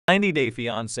90-Day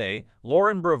Fiancé,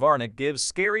 Loren Brovarnik gives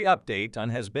scary update on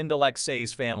husband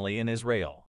Alexei's family in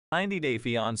Israel. 90-Day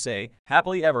Fiancé,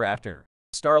 happily ever after.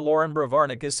 Star Loren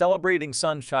Brovarnik is celebrating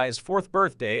son Shai's 4th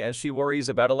birthday as she worries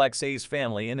about Alexei's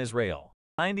family in Israel.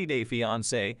 90-Day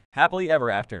Fiancé, happily ever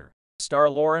after. Star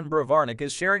Loren Brovarnik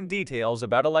is sharing details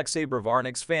about Alexei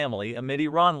Brovarnik's family amid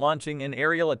Iran launching an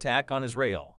aerial attack on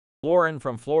Israel. Loren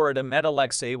from Florida met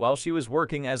Alexei while she was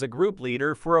working as a group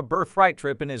leader for a birthright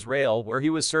trip in Israel where he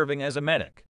was serving as a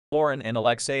medic. Loren and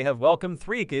Alexei have welcomed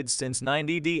 3 kids since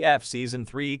 90DF Season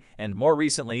 3 and more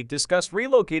recently discussed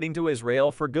relocating to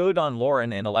Israel for good on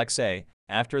Loren and Alexei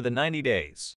after the 90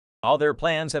 days. All their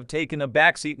plans have taken a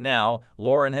backseat now.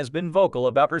 Loren has been vocal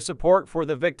about her support for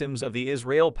the victims of the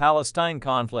Israel-Palestine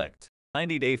conflict.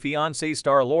 90-Day Fiancé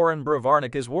star Loren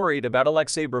Brovarnik is worried about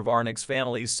Alexei Brovarnik's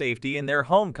family's safety in their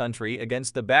home country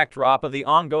against the backdrop of the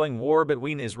ongoing war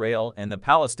between Israel and the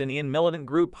Palestinian militant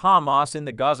group Hamas in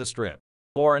the Gaza Strip.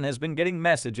 Loren has been getting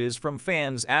messages from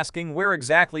fans asking where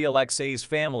exactly Alexei's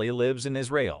family lives in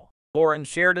Israel. Loren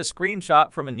shared a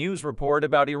screenshot from a news report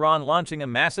about Iran launching a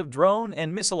massive drone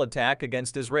and missile attack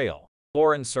against Israel.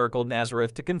 Loren circled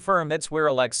Nazareth to confirm that's where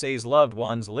Alexei's loved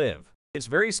ones live. It's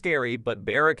very scary, but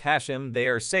Baruch Hashem, they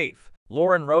are safe,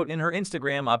 Loren wrote in her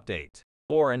Instagram update.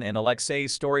 Loren and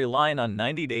Alexei's storyline on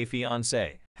 90-Day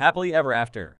Fiancé, happily ever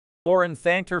after. Loren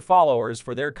thanked her followers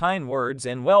for their kind words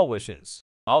and well wishes.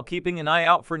 While keeping an eye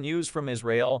out for news from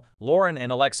Israel, Loren and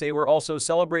Alexei were also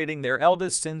celebrating their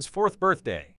eldest son's 4th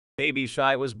birthday. Baby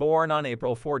Shai was born on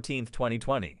April 14,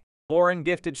 2020. Loren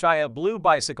gifted Shai a blue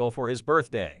bicycle for his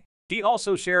birthday. She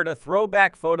also shared a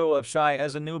throwback photo of Shai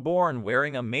as a newborn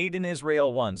wearing a Made in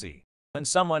Israel onesie. When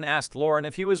someone asked Loren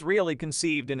if he was really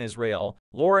conceived in Israel,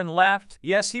 Loren laughed,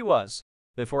 "Yes, he was,"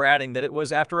 before adding that it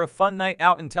was after a fun night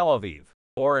out in Tel Aviv.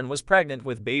 Loren was pregnant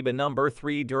with baby number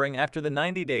 3 after the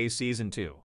 90 Days Season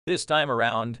 2. This time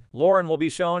around, Loren will be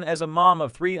shown as a mom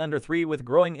of 3 under 3 with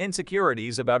growing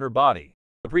insecurities about her body.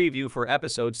 The preview for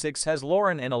Episode 6 has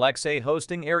Loren and Alexei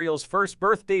hosting Ariel's first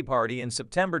birthday party in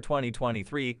September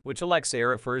 2023, which Alexei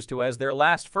refers to as their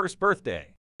last first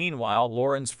birthday. Meanwhile,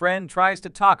 Loren's friend tries to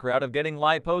talk her out of getting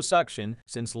liposuction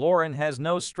since Loren has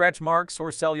no stretch marks or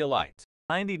cellulite.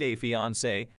 90-Day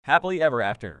Fiancé, happily ever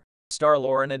after. Star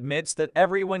Loren admits that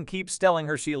everyone keeps telling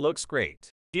her she looks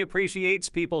great. She appreciates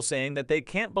people saying that they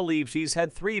can't believe she's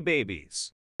had 3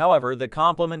 babies. However, the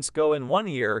compliments go in one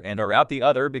ear and are out the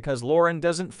other because Loren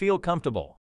doesn't feel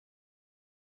comfortable.